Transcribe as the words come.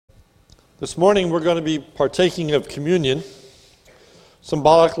This morning we're going to be partaking of communion,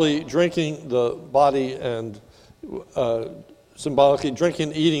 symbolically drinking the body and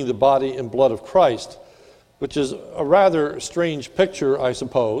eating the body and blood of Christ, which is a rather strange picture, I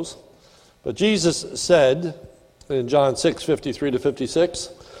suppose. But Jesus said in John 6:53-56,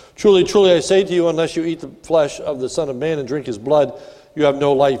 "Truly, truly, I say to you, unless you eat the flesh of the Son of Man and drink his blood, you have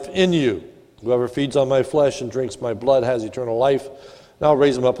no life in you. Whoever feeds on my flesh and drinks my blood has eternal life, and I'll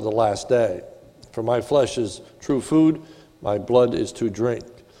raise him up at the last day. For my flesh is true food, my blood is to drink.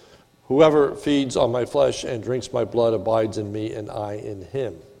 Whoever feeds on my flesh and drinks my blood abides in me, and I in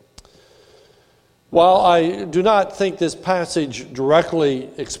him." While I do not think this passage directly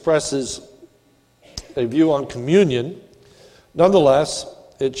expresses a view on communion, nonetheless,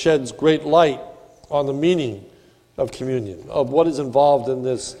 it sheds great light on the meaning of communion, of what is involved in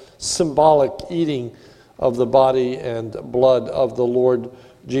this symbolic eating of the body and blood of the Lord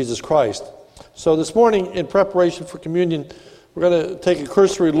Jesus Christ. So this morning, in preparation for communion, we're going to take a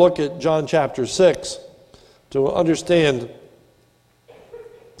cursory look at John chapter 6 to understand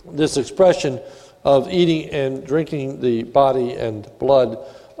this expression of eating and drinking the body and blood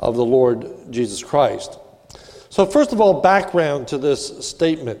of the Lord Jesus Christ. So first of all, background to this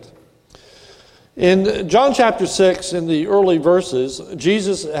statement. In John chapter 6, in the early verses,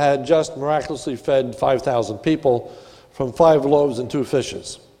 Jesus had just miraculously fed 5,000 people from 5 loaves and 2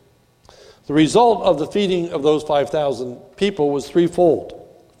 fishes. The result of the feeding of those 5,000 people was threefold.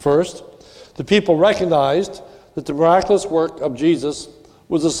 First, the people recognized that the miraculous work of Jesus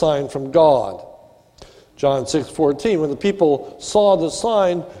was a sign from God. John 6:14, when the people saw the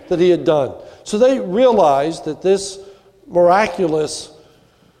sign that he had done. So they realized that this miraculous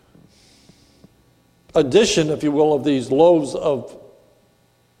addition, if you will, of these loaves of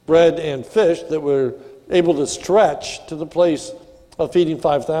bread and fish that were able to stretch to the place of feeding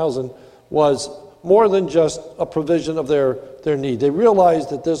 5,000 was more than just a provision of their need. They realized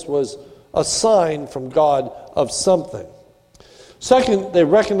that this was a sign from God of something. Second, they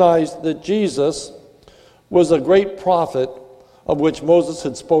recognized that Jesus was a great prophet of which Moses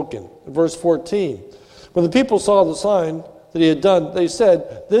had spoken. In verse 14, when the people saw the sign that he had done, they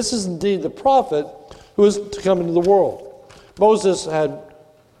said, "This is indeed the prophet who is to come into the world." Moses had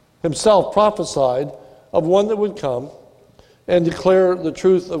himself prophesied of one that would come and declare the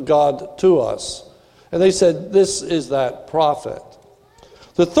truth of God to us. And they said, "This is that prophet."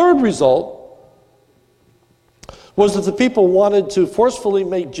 The third result was that the people wanted to forcefully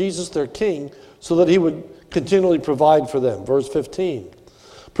make Jesus their king so that he would continually provide for them. Verse 15.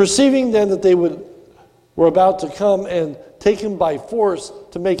 Perceiving then that they were about to come and take him by force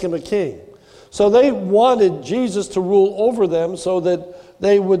to make him a king. So they wanted Jesus to rule over them so that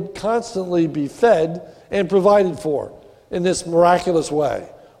they would constantly be fed and provided for in this miraculous way.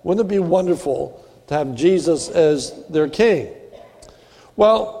 Wouldn't it be wonderful to have Jesus as their king?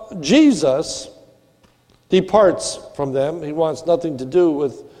 Well, Jesus departs from them. He wants nothing to do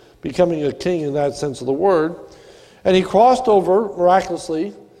with becoming a king in that sense of the word. And he crossed over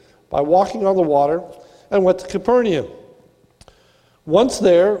miraculously by walking on the water and went to Capernaum. Once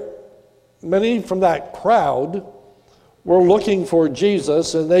there, many from that crowd were looking for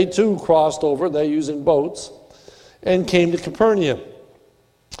Jesus, and they too crossed over, they using boats, and came to Capernaum.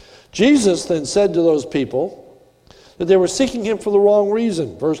 Jesus then said to those people that they were seeking him for the wrong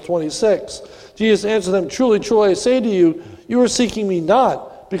reason. Verse 26, Jesus answered them, "Truly, truly, I say to you, you are seeking me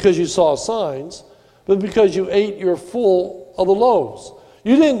not because you saw signs, but because you ate your full of the loaves.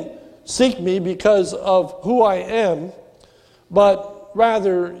 You didn't seek me because of who I am, but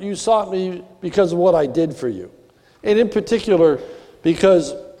rather you sought me because of what I did for you. And in particular,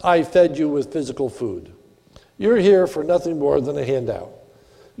 because I fed you with physical food." You're here for nothing more than a handout.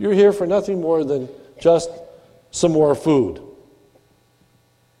 You're here for nothing more than just some more food.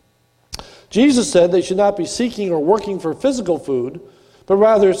 Jesus said they should not be seeking or working for physical food, but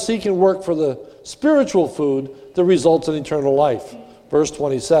rather seek and work for the spiritual food that results in eternal life. Verse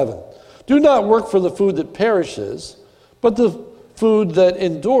 27. "Do not work for the food that perishes, but the food that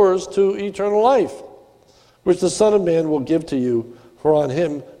endures to eternal life, which the Son of Man will give to you, for on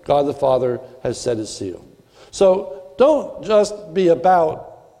him God the Father has set his seal." So don't just be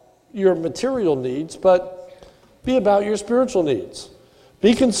about your material needs, but be about your spiritual needs.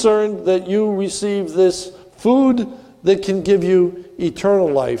 Be concerned that you receive this food that can give you eternal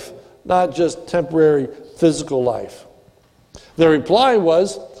life, not just temporary physical life. Their reply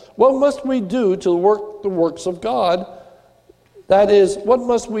was, "What must we do to work the works of God?" That is, what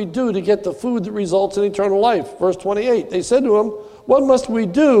must we do to get the food that results in eternal life? Verse 28, they said to him, "What must we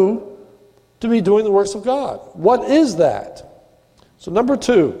do to be doing the works of God?" What is that? So number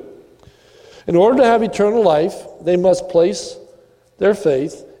 2, In order to have eternal life, they must place their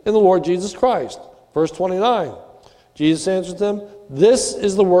faith in the Lord Jesus Christ. Verse 29, Jesus answered them, "This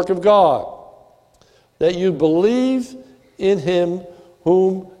is the work of God, that you believe in him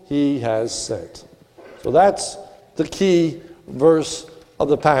whom he has sent." So that's the key verse of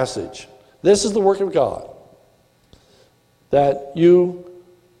the passage. This is the work of God, that you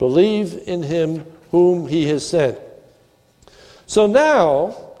believe in him whom he has sent. So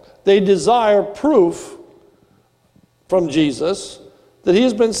now they desire proof from Jesus that he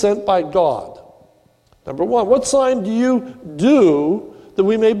has been sent by God. Number one, what sign do you do that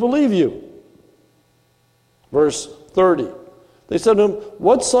we may believe you? Verse 30. They said to him,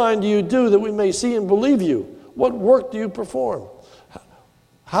 "What sign do you do that we may see and believe you? What work do you perform?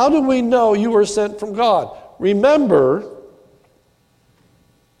 How do we know you are sent from God?" Remember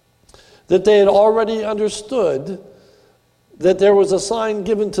that they had already understood that there was a sign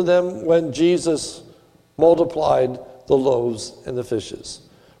given to them when Jesus multiplied the loaves and the fishes.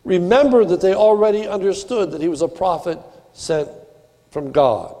 Remember that they already understood that he was a prophet sent from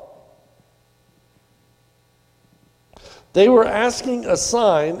God. They were asking a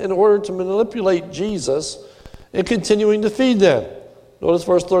sign in order to manipulate Jesus and continuing to feed them. Notice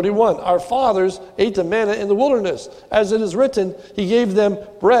verse 31. "Our fathers ate the manna in the wilderness. As it is written, he gave them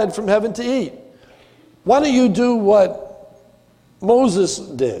bread from heaven to eat." Why don't you do what Moses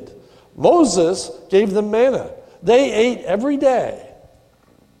did? Moses gave them manna. They ate every day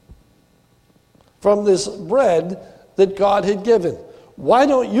from this bread that God had given. Why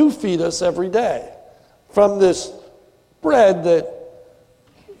don't you feed us every day from this bread that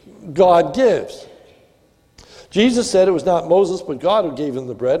God gives? Jesus said it was not Moses but God who gave him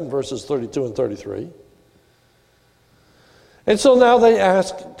the bread in verses 32 and 33. And so now they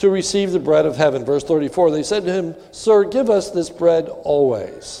ask to receive the bread of heaven. Verse 34, they said to him, "Sir, give us this bread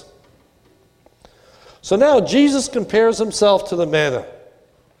always." So now Jesus compares himself to the manna.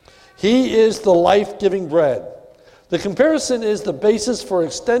 He is the life-giving bread. The comparison is the basis for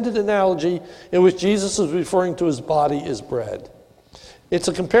extended analogy in which Jesus is referring to his body as bread. It's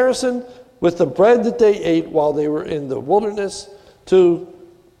a comparison with the bread that they ate while they were in the wilderness to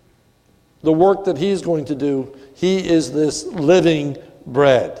the work that he's going to do. He is this living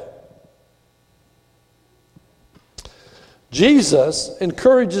bread. Jesus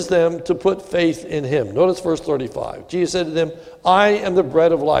encourages them to put faith in him. Notice verse 35. Jesus said to them, "I am the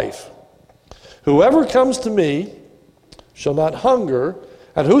bread of life. Whoever comes to me shall not hunger,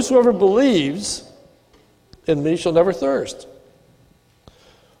 and whosoever believes in me shall never thirst."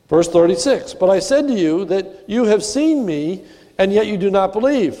 Verse 36, "But I said to you that you have seen me, and yet you do not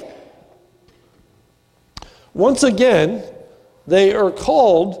believe." Once again, they are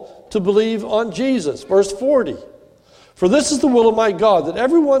called to believe on Jesus. Verse 40, "For this is the will of my God, that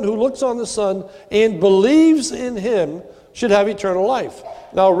everyone who looks on the Son and believes in him should have eternal life.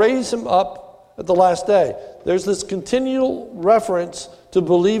 Now raise him up at the last day." There's this continual reference to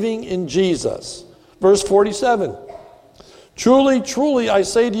believing in Jesus. Verse 47, "Truly, truly, I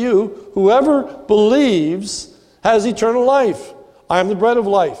say to you, whoever believes has eternal life. I am the bread of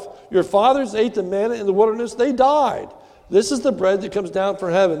life. Your fathers ate the manna in the wilderness. They died. This is the bread that comes down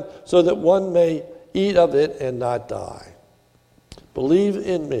from heaven, so that one may eat of it and not die. Believe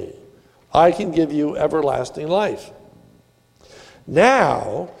in me. I can give you everlasting life."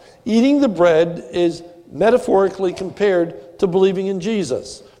 Now, eating the bread is metaphorically compared to believing in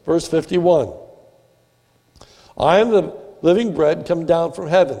Jesus. Verse 51, "I am the living bread come down from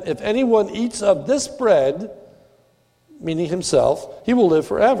heaven. If anyone eats of this bread," meaning himself, "he will live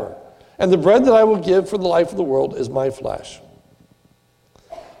forever. And the bread that I will give for the life of the world is my flesh."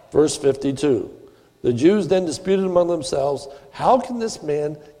 Verse 52, "The Jews then disputed among themselves, 'How can this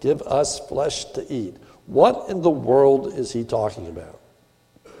man give us flesh to eat?' What in the world is he talking about?"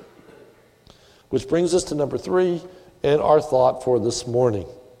 Which brings us to number 3 and our thought for this morning.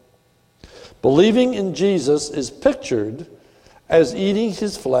 Believing in Jesus is pictured as eating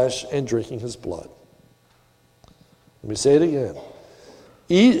his flesh and drinking his blood. Let me say it again.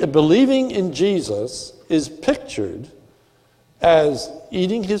 Believing in Jesus is pictured as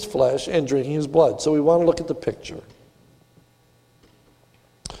eating his flesh and drinking his blood. So we want to look at the picture.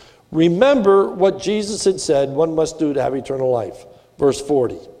 Remember what Jesus had said one must do to have eternal life. Verse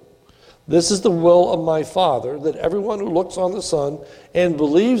 40. "This is the will of my Father, that everyone who looks on the Son and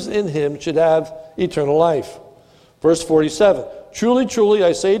believes in him should have eternal life." Verse 47. "Truly, truly,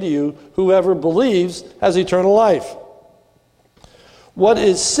 I say to you, whoever believes has eternal life." What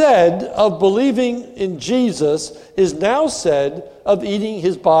is said of believing in Jesus is now said of eating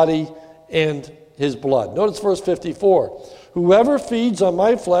his body and his blood. Notice verse 54. Whoever feeds on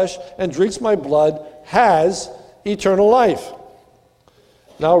my flesh and drinks my blood has eternal life.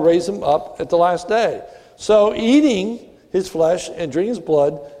 And I'll raise him up at the last day. So eating his flesh and drinking his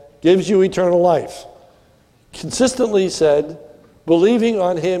blood gives you eternal life. Consistently said, believing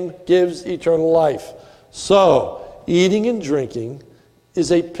on him gives eternal life. So eating and drinking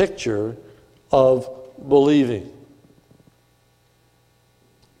is a picture of believing.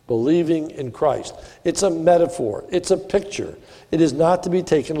 Believing in Christ. It's a metaphor. It's a picture. It is not to be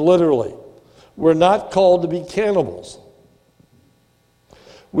taken literally. We're not called to be cannibals.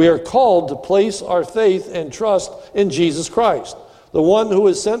 We are called to place our faith and trust in Jesus Christ, the one who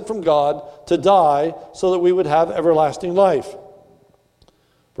is sent from God to die so that we would have everlasting life.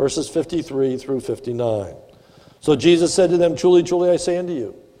 Verses 53 through 59. So Jesus said to them, truly, truly, I say unto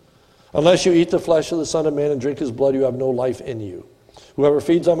you, unless you eat the flesh of the Son of Man and drink his blood, you have no life in you. Whoever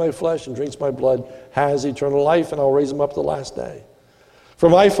feeds on my flesh and drinks my blood has eternal life, and I'll raise him up the last day. For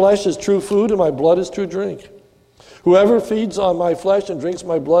my flesh is true food, and my blood is true drink. Whoever feeds on my flesh and drinks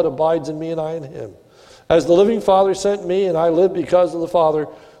my blood abides in me, and I in him. As the living Father sent me, and I live because of the Father,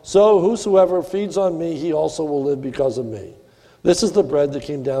 so whosoever feeds on me, he also will live because of me. This is the bread that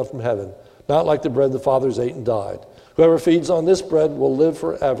came down from heaven, not like the bread the fathers ate and died. Whoever feeds on this bread will live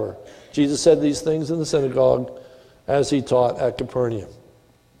forever. Jesus said these things in the synagogue as he taught at Capernaum.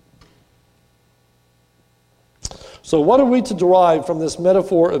 So what are we to derive from this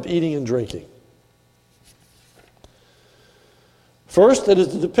metaphor of eating and drinking? First, it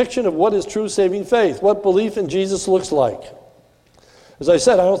is the depiction of what is true saving faith, what belief in Jesus looks like. As I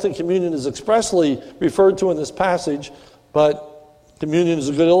said, I don't think communion is expressly referred to in this passage, but communion is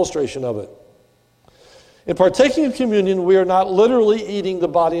a good illustration of it. In partaking of communion, we are not literally eating the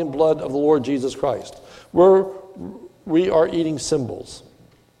body and blood of the Lord Jesus Christ. We are eating symbols,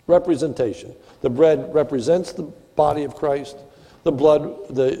 representation. The bread represents the body of Christ. The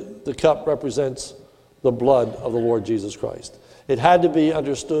blood, the cup represents the blood of the Lord Jesus Christ. It had to be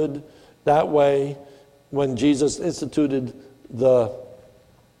understood that way when Jesus instituted the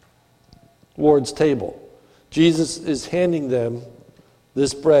Lord's table. Jesus is handing them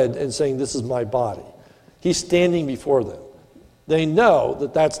this bread and saying, this is my body. He's standing before them. They know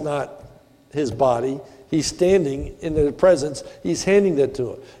that that's not his body. He's standing in their presence. He's handing that to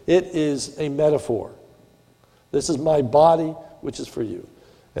them. It is a metaphor. This is my body, which is for you.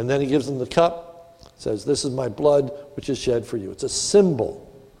 And then he gives them the cup. Says, this is my blood, which is shed for you. It's a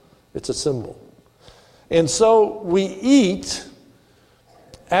symbol. It's a symbol. And so we eat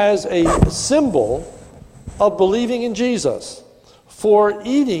as a symbol of believing in Jesus. For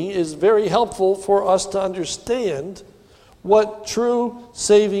eating is very helpful for us to understand what true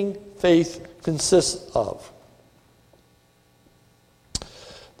saving faith consists of.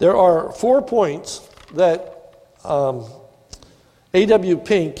 There are 4 points that A.W.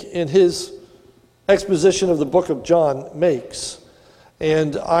 Pink, in his exposition of the book of John, makes.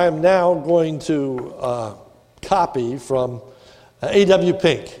 And I am now going to copy from A.W.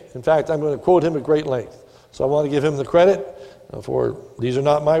 Pink. In fact, I'm going to quote him at great length. So I want to give him the credit for, these are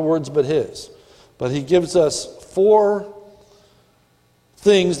not my words but his. But he gives us 4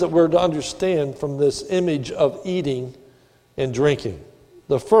 things that we're to understand from this image of eating and drinking.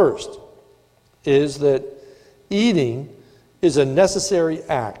 The first is that eating is a necessary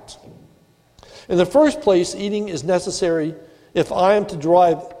act. In the first place, eating is necessary if I am to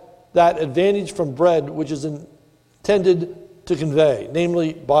derive that advantage from bread which is intended to convey,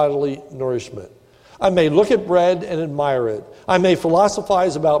 namely bodily nourishment. I may look at bread and admire it. I may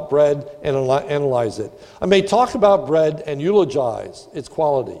philosophize about bread and analyze it. I may talk about bread and eulogize its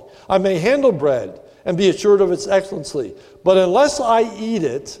quality. I may handle bread and be assured of its excellency. But unless I eat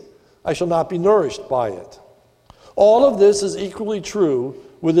it, I shall not be nourished by it. All of this is equally true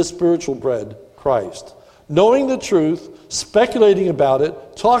with the spiritual bread, Christ. Knowing the truth, speculating about it,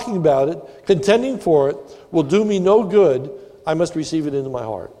 talking about it, contending for it, will do me no good. I must receive it into my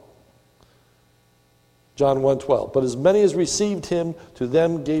heart. John 1:12. But as many as received him, to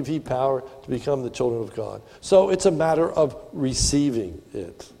them gave he power to become the children of God. So it's a matter of receiving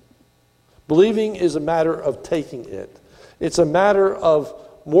it. Believing is a matter of taking it. It's a matter of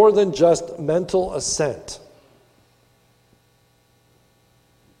more than just mental assent.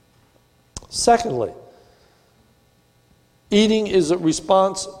 Secondly, eating is a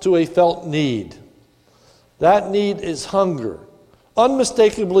response to a felt need. That need is hunger,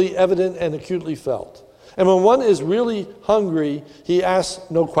 unmistakably evident and acutely felt. And when one is really hungry, he asks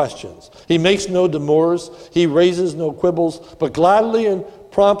no questions. He makes no demurs. He raises no quibbles, but gladly and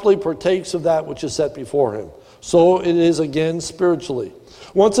promptly partakes of that which is set before him. So it is again spiritually.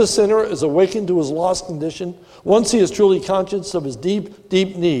 Once a sinner is awakened to his lost condition, Once he is truly conscious of his deep,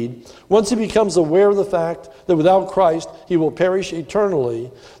 deep need, once he becomes aware of the fact that without Christ he will perish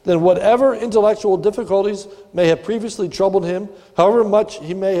eternally, then whatever intellectual difficulties may have previously troubled him, however much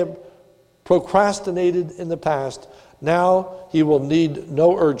he may have procrastinated in the past, now he will need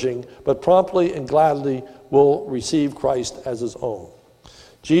no urging, but promptly and gladly will receive Christ as his own.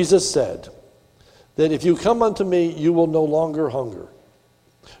 Jesus said that if you come unto me, you will no longer hunger.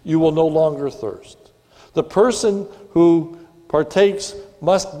 You will no longer thirst. The person who partakes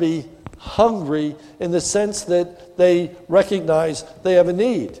must be hungry in the sense that they recognize they have a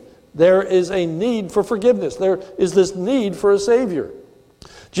need. There is a need for forgiveness. There is this need for a Savior.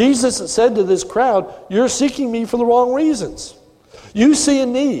 Jesus said to this crowd, you're seeking me for the wrong reasons. You see a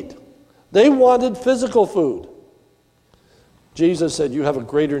need. They wanted physical food. Jesus said, you have a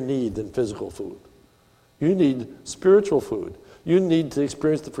greater need than physical food. You need spiritual food. You need to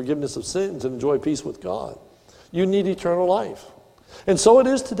experience the forgiveness of sins and enjoy peace with God. You need eternal life. And so it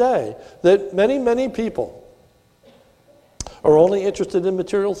is today that many, many people are only interested in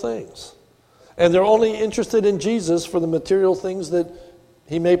material things. And they're only interested in Jesus for the material things that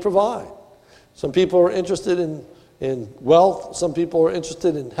he may provide. Some people are interested in wealth. Some people are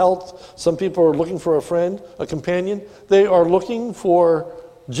interested in health. Some people are looking for a friend, a companion. They are looking for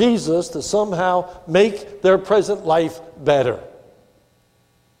Jesus to somehow make their present life better.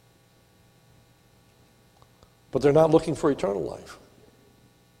 But they're not looking for eternal life.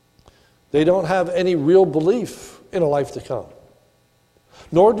 They don't have any real belief in a life to come.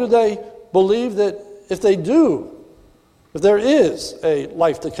 Nor do they believe that if they do, if there is a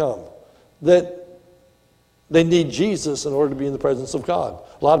life to come, that they need Jesus in order to be in the presence of God.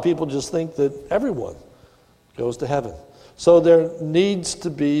 A lot of people just think that everyone goes to heaven. So there needs to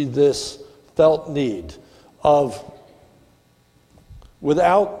be this felt need of,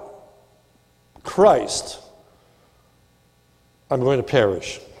 without Christ, I'm going to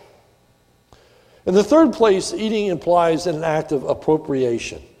perish. In the third place, eating implies an act of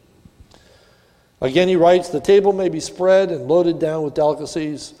appropriation. Again, he writes, the table may be spread and loaded down with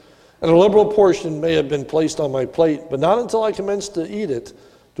delicacies, and a liberal portion may have been placed on my plate, but not until I commence to eat it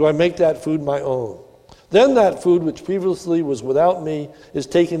do I make that food my own. Then that food which previously was without me is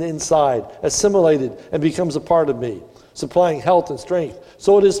taken inside, assimilated, and becomes a part of me, supplying health and strength.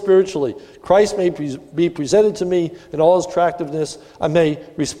 So it is spiritually. Christ may be presented to me in all his attractiveness. I may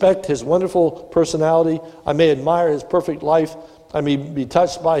respect his wonderful personality. I may admire his perfect life. I may be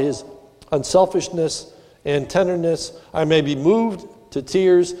touched by his unselfishness and tenderness. I may be moved to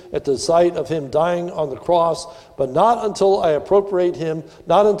tears at the sight of him dying on the cross, but not until I appropriate him,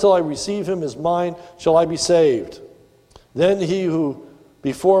 not until I receive him as mine, shall I be saved. Then he who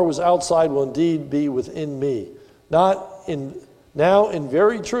before was outside will indeed be within me. Now in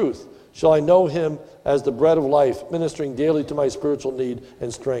very truth shall I know him as the bread of life, ministering daily to my spiritual need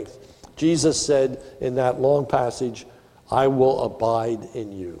and strength. Jesus said in that long passage, I will abide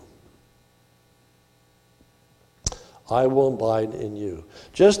in you. I will abide in you.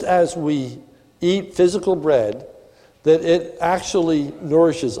 Just as we eat physical bread, that it actually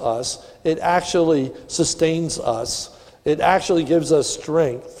nourishes us, it actually sustains us, it actually gives us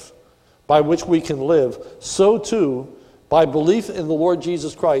strength by which we can live, so too, by belief in the Lord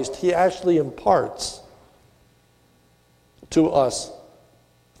Jesus Christ, he actually imparts to us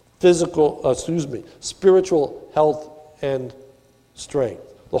spiritual health and strength.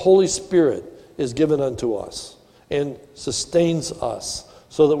 The Holy Spirit is given unto us and sustains us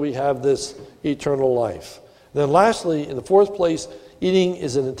so that we have this eternal life. And then lastly, in the fourth place, eating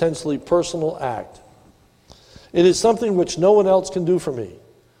is an intensely personal act. It is something which no one else can do for me.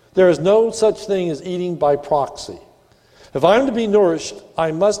 There is no such thing as eating by proxy. If I am to be nourished,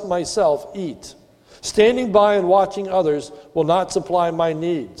 I must myself eat. Standing by and watching others will not supply my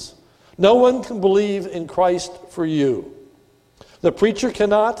needs. No one can believe in Christ for you. The preacher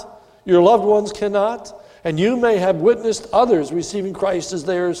cannot, your loved ones cannot, and you may have witnessed others receiving Christ as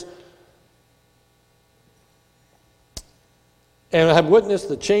theirs and have witnessed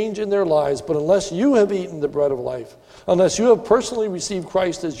the change in their lives, but unless you have eaten the bread of life, unless you have personally received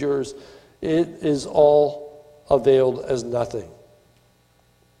Christ as yours, it is all availed as nothing.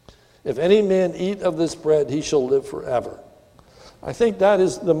 If any man eat of this bread, he shall live forever. I think that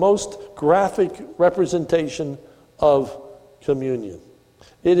is the most graphic representation of communion.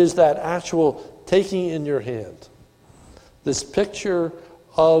 It is that actual taking in your hand, this picture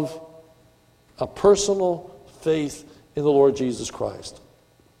of a personal faith in the Lord Jesus Christ.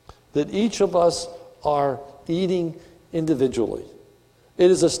 That each of us are eating individually. It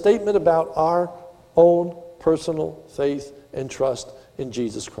is a statement about our own personal faith and trust in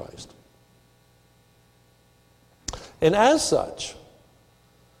Jesus Christ. And as such,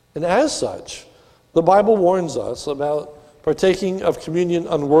 the Bible warns us about partaking of communion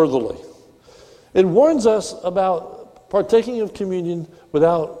unworthily. It warns us about partaking of communion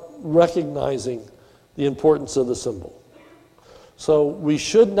without recognizing the importance of the symbol. So we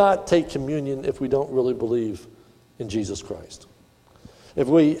should not take communion if we don't really believe in Jesus Christ. If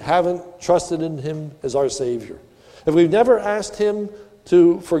we haven't trusted in him as our Savior. If we've never asked him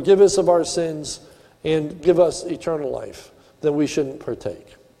to forgive us of our sins and give us eternal life, then we shouldn't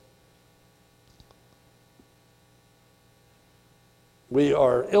partake. We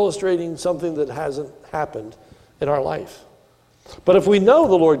are illustrating something that hasn't happened in our life. But if we know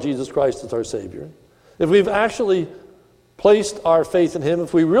the Lord Jesus Christ as our Savior, if we've actually placed our faith in him,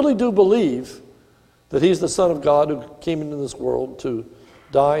 if we really do believe that he's the Son of God who came into this world to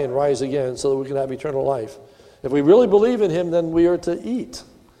die and rise again so that we can have eternal life, if we really believe in him, then we are to eat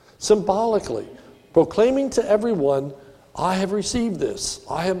symbolically, proclaiming to everyone, I have received this,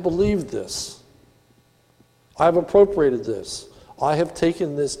 I have believed this, I have appropriated this, I have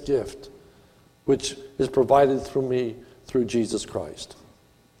taken this gift which is provided through me through Jesus Christ.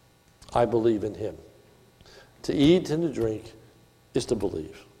 I believe in him. To eat and to drink is to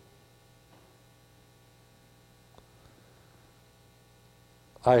believe.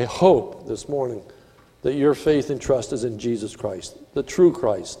 I hope this morning that your faith and trust is in Jesus Christ, the true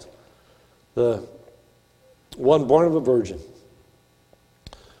Christ, the one born of a virgin,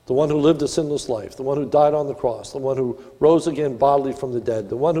 the one who lived a sinless life, the one who died on the cross, the one who rose again bodily from the dead,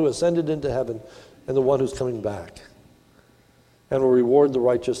 the one who ascended into heaven, and the one who's coming back and will reward the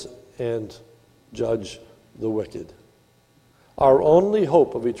righteous and judge the wicked. Our only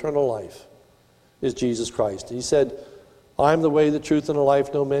hope of eternal life is Jesus Christ. He said, I am the way, the truth, and the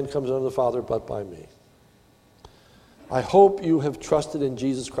life. No man comes unto the Father but by me. I hope you have trusted in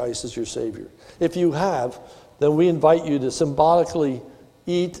Jesus Christ as your Savior. If you have, then we invite you to symbolically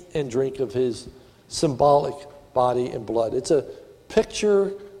eat and drink of his symbolic body and blood. It's a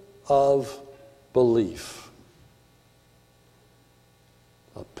picture of belief.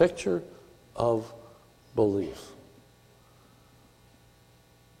 A picture of belief.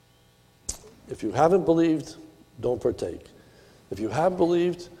 If you haven't believed, don't partake. If you have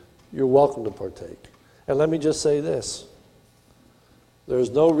believed, you're welcome to partake. And let me just say this. There's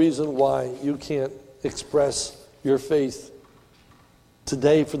no reason why you can't express your faith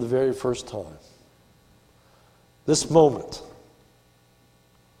today for the very first time. This moment,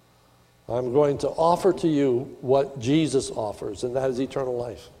 I'm going to offer to you what Jesus offers, and that is eternal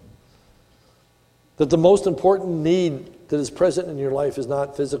life. That the most important need that is present in your life is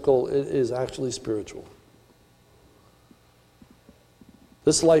not physical, it is actually spiritual.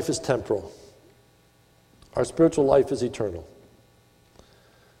 This life is temporal. Our spiritual life is eternal.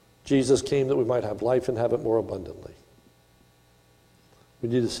 Jesus came that we might have life and have it more abundantly. We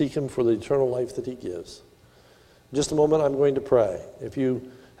need to seek him for the eternal life that he gives. In just a moment, I'm going to pray. If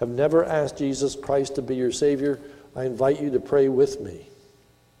you have never asked Jesus Christ to be your Savior, I invite you to pray with me.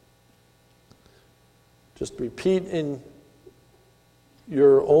 Just repeat in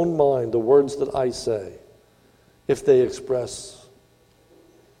your own mind the words that I say, if they express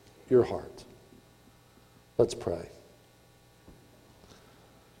your heart. Let's pray.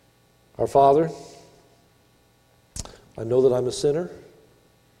 Our Father, I know that I'm a sinner.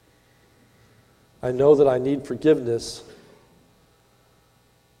 I know that I need forgiveness.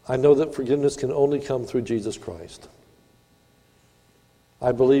 I know that forgiveness can only come through Jesus Christ.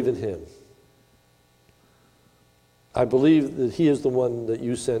 I believe in him. I believe that he is the one that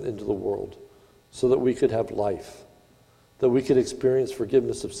you sent into the world so that we could have life, that we could experience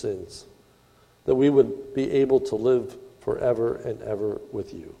forgiveness of sins, that we would be able to live forever and ever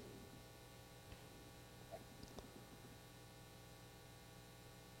with you.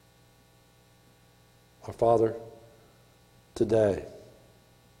 Our Father, today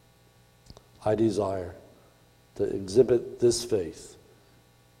I desire to exhibit this faith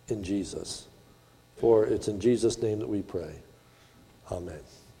in Jesus. For it's in Jesus' name that we pray. Amen.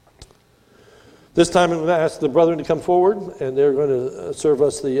 This time I'm going to ask the brethren to come forward, and they're going to serve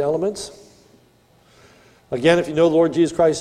us the elements. Again, if you know the Lord Jesus Christ